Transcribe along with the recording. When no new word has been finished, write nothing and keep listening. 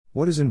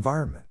What is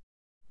environment?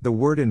 The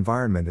word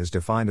environment is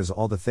defined as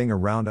all the thing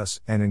around us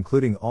and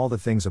including all the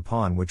things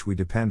upon which we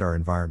depend our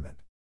environment.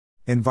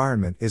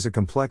 Environment is a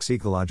complex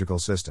ecological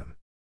system.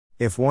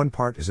 If one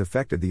part is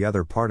affected, the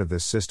other part of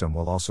this system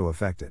will also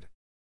affect it.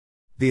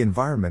 The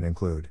environment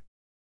include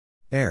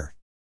air,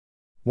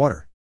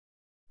 water,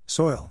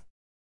 soil,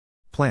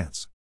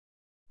 plants,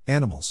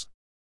 animals.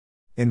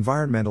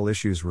 Environmental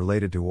issues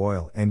related to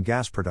oil and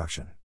gas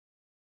production.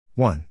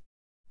 1.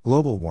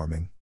 Global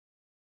warming.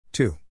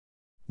 2.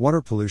 Water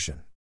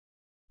pollution.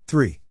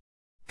 3.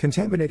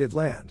 Contaminated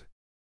land.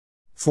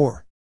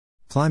 4.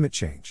 Climate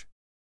change.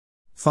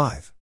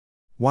 5.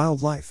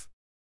 Wildlife.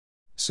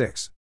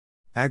 6.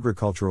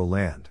 Agricultural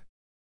land.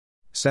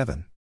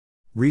 7.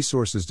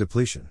 Resources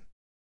depletion.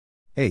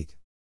 8.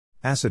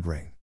 Acid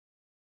rain.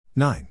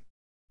 9.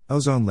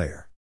 Ozone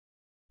layer.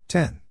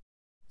 10.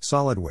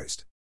 Solid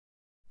waste.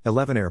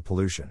 11. Air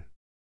pollution.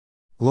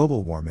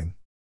 Global warming.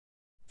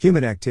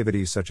 Human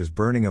activities such as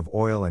burning of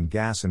oil and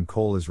gas and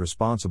coal is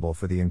responsible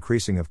for the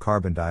increasing of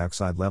carbon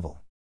dioxide level.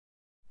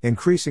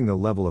 Increasing the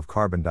level of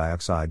carbon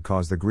dioxide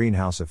cause the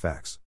greenhouse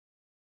effects.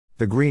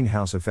 The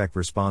greenhouse effect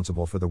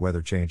responsible for the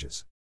weather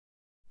changes,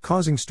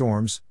 causing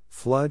storms,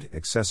 flood,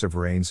 excessive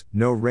rains,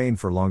 no rain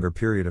for longer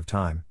period of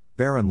time,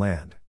 barren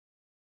land.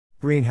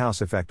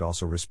 Greenhouse effect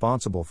also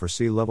responsible for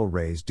sea level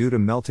rise due to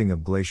melting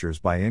of glaciers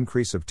by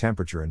increase of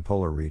temperature in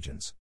polar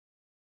regions.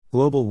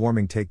 Global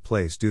warming take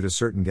place due to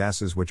certain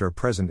gases which are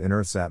present in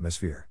Earth's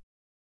atmosphere.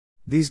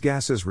 These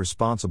gases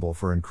responsible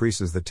for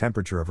increases the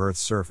temperature of Earth's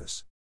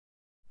surface.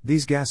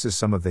 These gases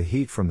some of the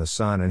heat from the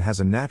sun and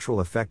has a natural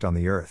effect on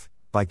the Earth,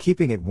 by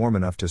keeping it warm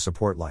enough to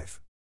support life.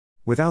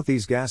 Without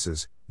these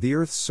gases, the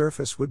Earth's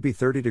surface would be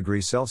 30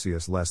 degrees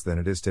Celsius less than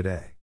it is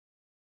today.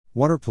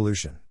 Water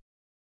pollution.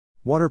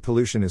 Water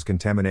pollution is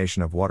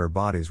contamination of water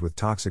bodies with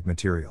toxic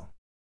material.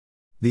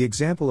 The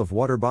example of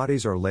water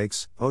bodies are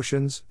lakes,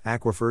 oceans,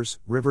 aquifers,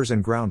 rivers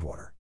and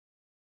groundwater.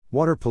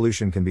 Water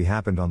pollution can be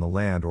happened on the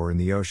land or in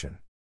the ocean.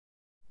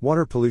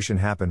 Water pollution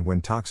happened when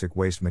toxic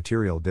waste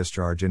material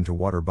discharge into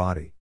water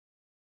body.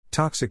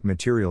 Toxic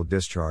material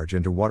discharge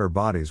into water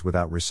bodies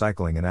without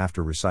recycling and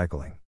after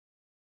recycling.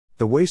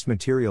 The waste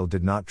material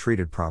did not treat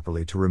it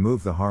properly to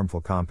remove the harmful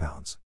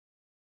compounds.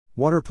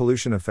 Water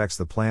pollution affects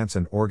the plants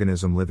and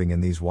organism living in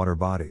these water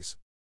bodies.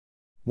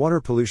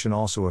 Water pollution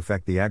also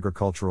affect the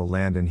agricultural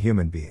land and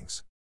human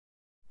beings.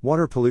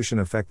 Water pollution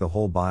affect the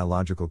whole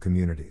biological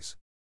communities.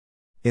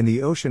 In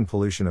the ocean,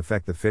 pollution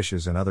affect the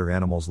fishes and other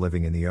animals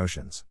living in the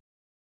oceans.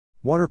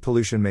 Water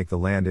pollution make the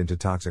land into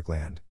toxic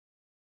land.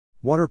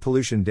 Water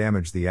pollution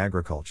damage the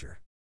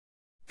agriculture.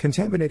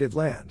 Contaminated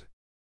land.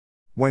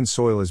 When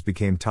soil is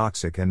became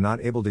toxic and not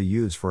able to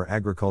use for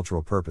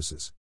agricultural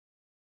purposes.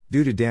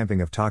 Due to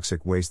damping of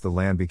toxic waste, the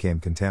land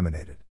became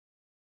contaminated.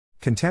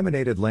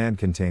 Contaminated land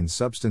contains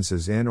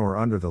substances in or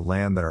under the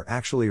land that are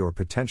actually or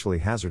potentially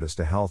hazardous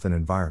to health and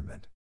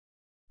environment.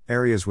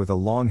 Areas with a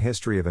long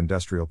history of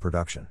industrial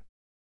production.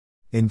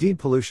 Indeed,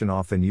 pollution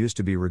often used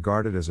to be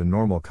regarded as a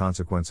normal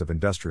consequence of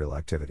industrial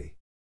activity.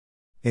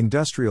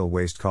 Industrial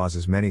waste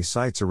causes many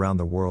sites around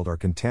the world are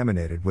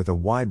contaminated with a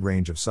wide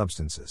range of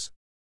substances.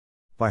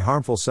 By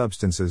harmful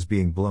substances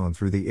being blown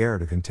through the air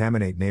to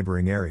contaminate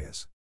neighboring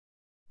areas.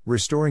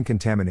 Restoring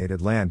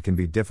contaminated land can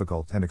be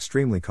difficult and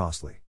extremely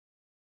costly.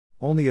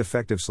 Only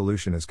effective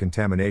solution is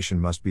contamination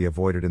must be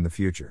avoided in the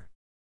future.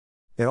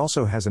 It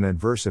also has an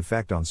adverse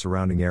effect on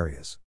surrounding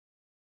areas.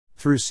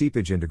 Through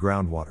seepage into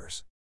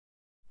groundwaters.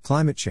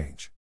 Climate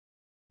change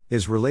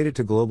is related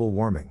to global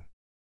warming.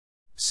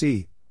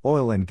 C.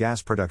 Oil and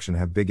gas production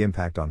have big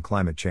impact on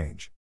climate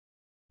change.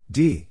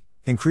 D.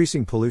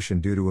 Increasing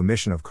pollution due to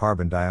emission of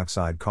carbon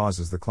dioxide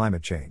causes the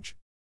climate change.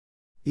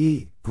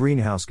 E.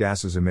 Greenhouse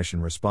gases emission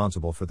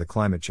responsible for the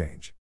climate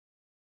change.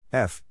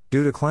 F.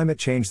 Due to climate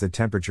change the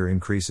temperature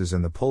increases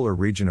in the polar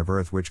region of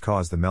Earth which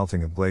cause the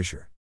melting of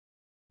glacier.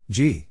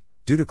 G.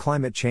 Due to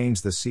climate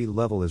change the sea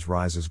level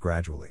rises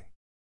gradually.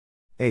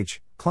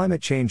 H.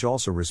 Climate change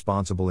also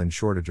responsible in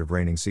shortage of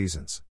raining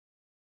seasons.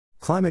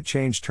 Climate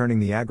change turning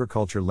the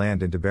agriculture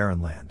land into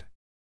barren land.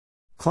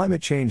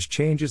 Climate change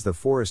changes the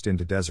forest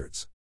into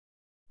deserts.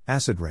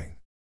 Acid rain.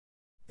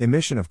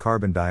 Emission of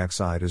carbon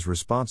dioxide is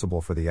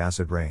responsible for the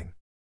acid rain.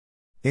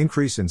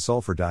 Increase in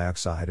sulfur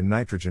dioxide and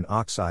nitrogen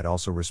oxide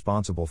also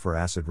responsible for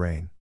acid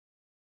rain.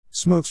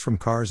 Smokes from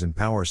cars and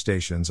power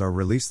stations are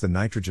released the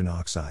nitrogen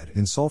oxide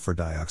and sulfur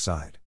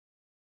dioxide.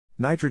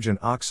 Nitrogen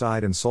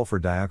oxide and sulfur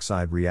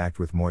dioxide react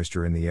with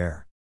moisture in the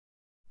air.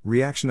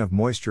 Reaction of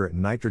moisture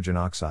and nitrogen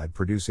oxide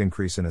produce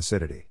increase in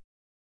acidity.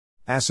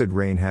 Acid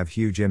rain have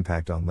huge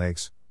impact on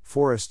lakes,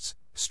 forests,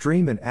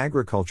 stream and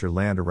agriculture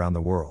land around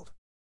the world.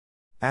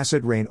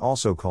 Acid rain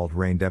also called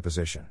rain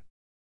deposition.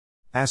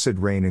 Acid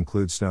rain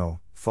includes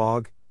snow,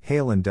 fog,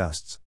 hail and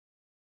dusts.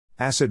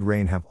 Acid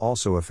rain have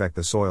also affect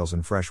the soils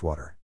and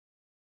freshwater.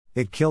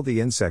 It kill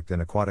the insect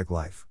and aquatic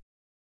life.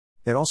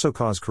 It also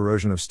cause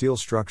corrosion of steel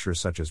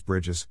structures such as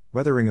bridges,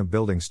 weathering of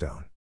building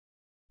stone.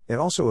 It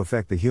also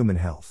affect the human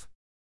health.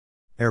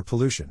 Air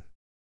pollution.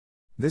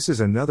 This is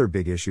another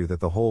big issue that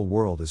the whole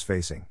world is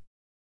facing.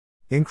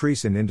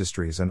 Increase in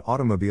industries and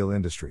automobile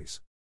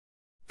industries.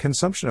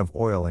 Consumption of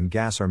oil and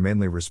gas are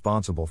mainly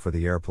responsible for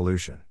the air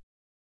pollution.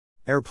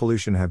 Air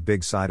pollution have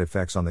big side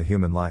effects on the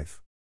human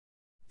life.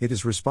 It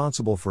is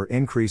responsible for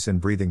increase in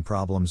breathing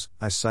problems,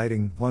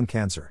 eyesighting, lung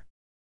cancer.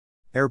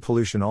 Air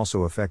pollution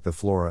also affect the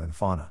flora and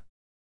fauna.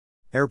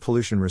 Air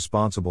pollution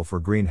responsible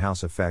for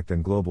greenhouse effect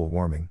and global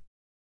warming.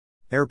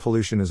 Air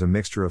pollution is a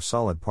mixture of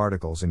solid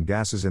particles and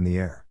gases in the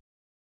air.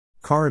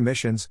 Car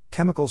emissions,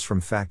 chemicals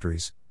from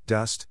factories,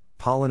 dust,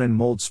 pollen and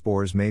mold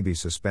spores may be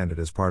suspended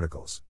as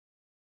particles.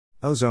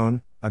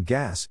 Ozone, a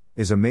gas,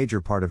 is a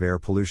major part of air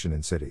pollution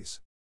in cities.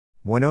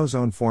 When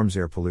ozone forms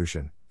air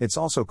pollution, it's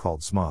also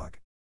called smog.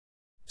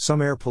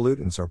 Some air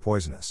pollutants are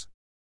poisonous.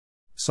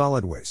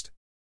 Solid waste.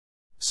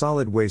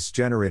 Solid wastes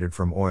generated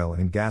from oil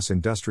and gas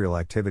industrial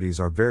activities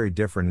are very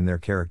different in their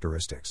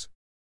characteristics.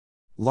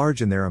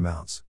 Large in their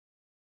amounts.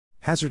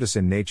 Hazardous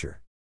in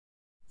nature.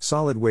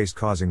 Solid waste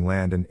causing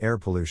land and air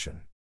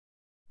pollution.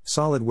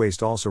 Solid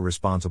waste also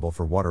responsible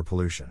for water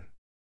pollution.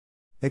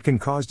 It can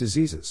cause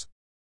diseases.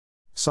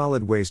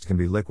 Solid waste can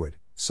be liquid,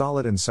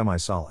 solid and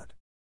semi-solid.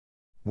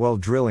 Well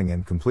drilling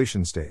and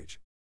completion stage.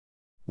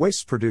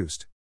 Wastes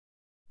produced.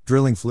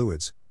 Drilling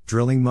fluids,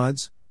 drilling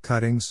muds,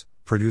 cuttings,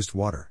 produced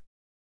water.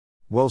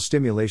 Well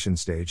stimulation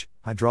stage,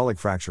 hydraulic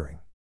fracturing.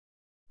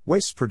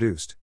 Wastes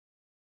produced.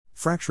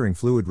 Fracturing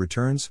fluid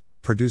returns,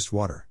 produced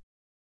water.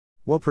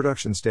 Well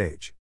production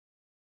stage.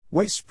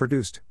 Wastes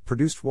produced,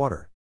 produced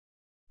water.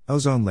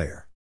 Ozone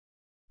layer.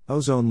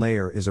 Ozone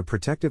layer is a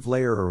protective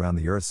layer around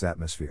the Earth's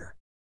atmosphere.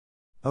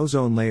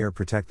 Ozone layer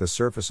protect the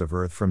surface of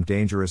Earth from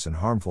dangerous and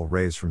harmful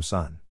rays from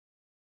sun.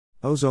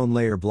 Ozone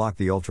layer block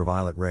the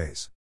ultraviolet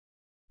rays.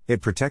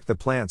 It protect the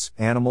plants,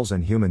 animals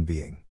and human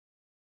being.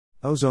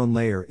 Ozone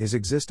layer is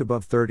exist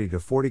above 30 to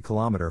 40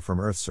 km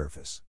from Earth's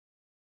surface.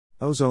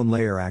 Ozone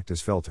layer act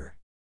as filter.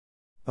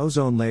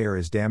 Ozone layer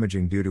is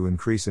damaging due to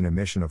increase in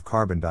emission of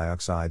carbon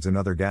dioxides and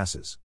other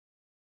gases.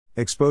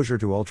 Exposure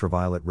to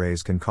ultraviolet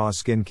rays can cause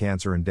skin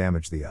cancer and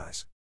damage the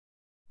eyes.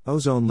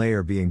 Ozone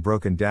layer being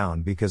broken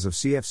down because of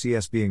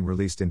CFCs being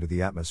released into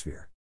the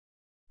atmosphere.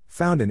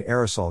 Found in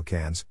aerosol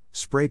cans,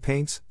 spray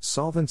paints,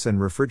 solvents and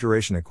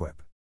refrigeration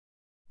equipment.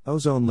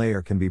 Ozone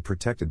layer can be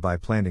protected by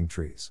planting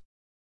trees.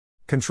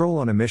 Control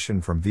on emission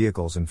from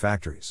vehicles and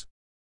factories.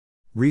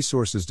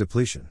 Resources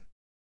depletion.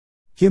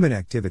 Human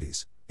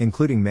activities,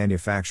 including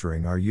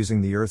manufacturing, are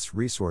using the Earth's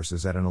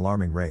resources at an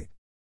alarming rate.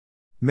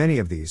 Many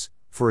of these,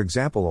 for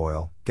example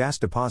oil, gas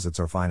deposits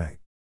are finite.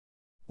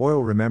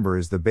 Oil, remember,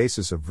 is the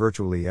basis of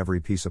virtually every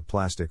piece of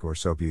plastic or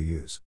soap you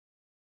use.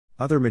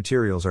 Other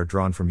materials are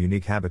drawn from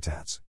unique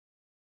habitats,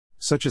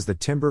 such as the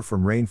timber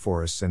from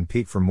rainforests and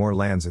peat from more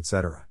lands,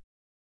 etc.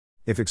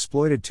 If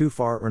exploited too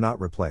far or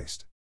not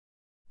replaced,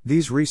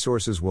 these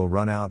resources will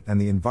run out and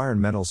the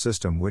environmental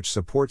system which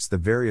supports the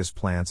various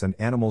plants and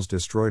animals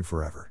destroyed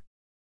forever.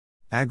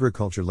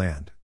 Agriculture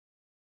land.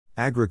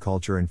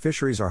 Agriculture and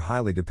fisheries are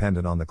highly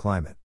dependent on the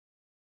climate.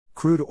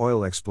 Crude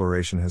oil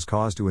exploration has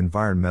caused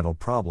environmental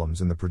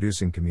problems in the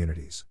producing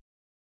communities.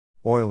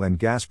 Oil and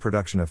gas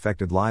production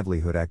affected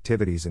livelihood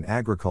activities in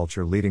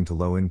agriculture, leading to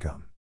low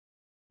income.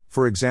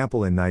 For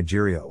example, in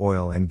Nigeria,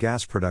 oil and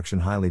gas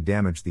production highly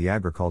damaged the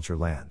agriculture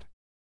land.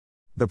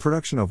 The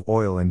production of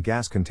oil and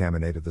gas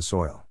contaminated the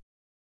soil.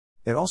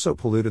 It also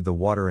polluted the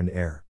water and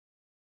air,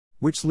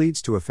 which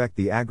leads to affect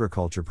the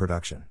agriculture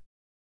production.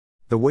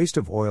 The waste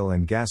of oil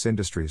and gas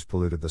industries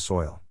polluted the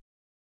soil.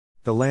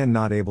 The land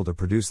not able to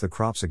produce the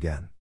crops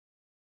again.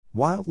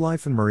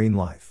 Wildlife and marine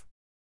life.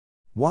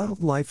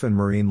 Wildlife and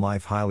marine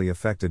life highly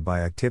affected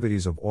by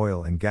activities of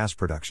oil and gas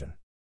production.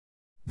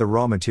 The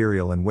raw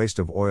material and waste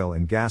of oil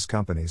and gas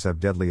companies have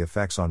deadly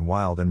effects on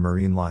wild and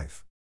marine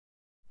life.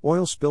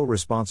 Oil spill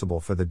responsible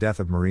for the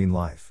death of marine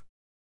life.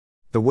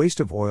 The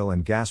waste of oil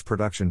and gas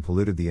production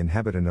polluted the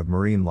inhabitant of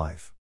marine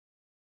life.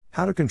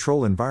 How to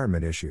control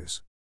environment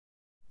issues.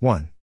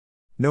 1.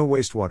 No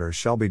wastewater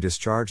shall be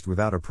discharged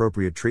without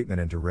appropriate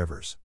treatment into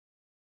rivers.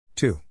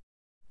 2.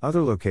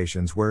 Other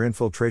locations where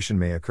infiltration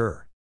may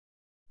occur.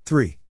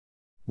 3.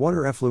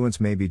 Water effluents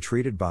may be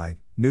treated by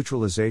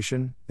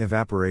neutralization,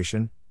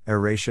 evaporation,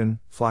 aeration,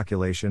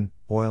 flocculation,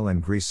 oil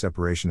and grease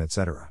separation,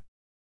 etc.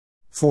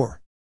 4.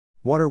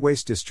 Water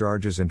waste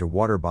discharges into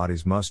water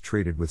bodies must be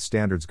treated with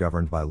standards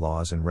governed by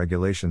laws and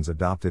regulations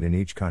adopted in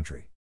each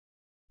country.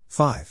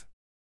 5.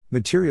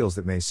 Materials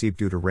that may seep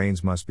due to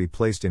rains must be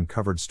placed in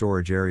covered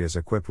storage areas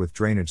equipped with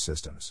drainage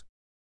systems.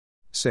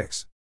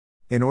 6.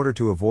 In order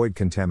to avoid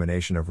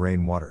contamination of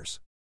rain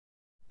waters.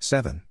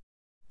 7.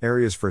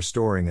 Areas for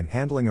storing and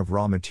handling of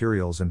raw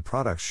materials and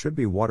products should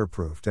be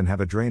waterproofed and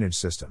have a drainage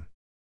system.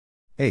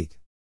 8.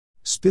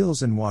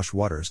 Spills in wash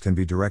waters can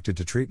be directed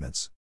to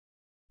treatments.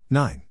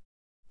 9.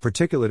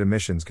 Particulate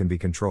emissions can be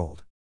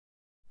controlled.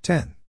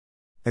 10.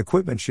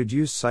 Equipment should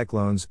use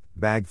cyclones,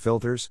 bag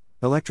filters,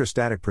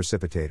 electrostatic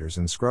precipitators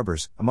and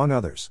scrubbers, among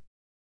others.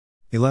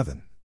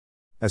 11.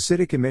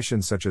 Acidic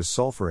emissions such as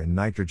sulfur and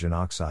nitrogen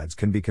oxides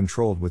can be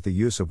controlled with the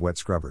use of wet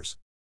scrubbers.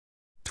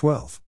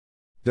 12.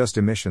 Dust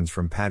emissions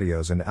from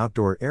patios and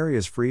outdoor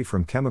areas free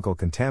from chemical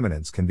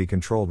contaminants can be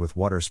controlled with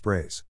water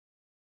sprays.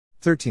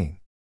 13.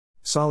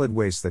 Solid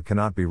waste that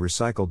cannot be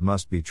recycled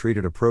must be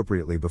treated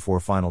appropriately before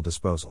final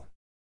disposal.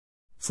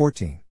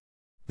 14.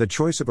 The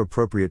choice of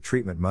appropriate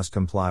treatment must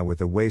comply with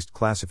the waste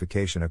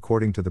classification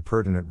according to the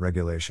pertinent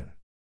regulation.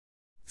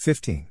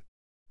 15.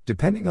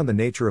 Depending on the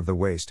nature of the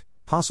waste,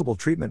 possible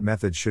treatment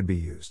methods should be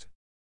used.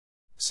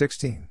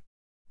 16.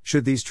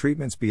 Should these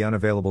treatments be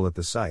unavailable at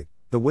the site,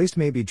 the waste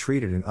may be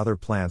treated in other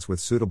plants with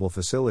suitable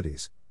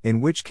facilities,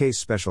 in which case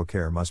special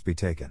care must be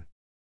taken.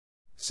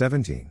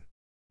 17.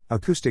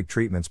 Acoustic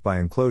treatments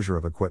by enclosure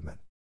of equipment.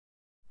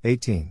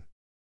 18.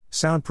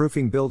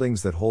 Soundproofing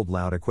buildings that hold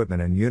loud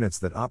equipment and units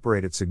that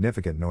operate at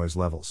significant noise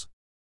levels.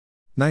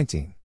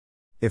 19.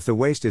 If the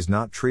waste is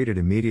not treated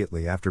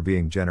immediately after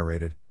being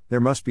generated, there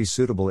must be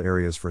suitable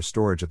areas for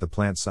storage at the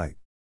plant site.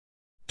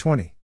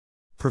 20.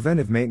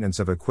 Preventive maintenance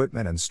of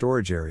equipment and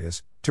storage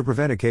areas, to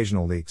prevent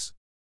occasional leaks.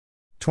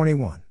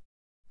 21.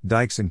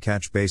 Dikes and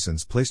catch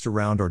basins placed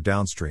around or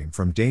downstream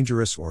from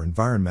dangerous or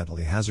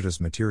environmentally hazardous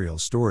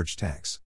materials storage tanks.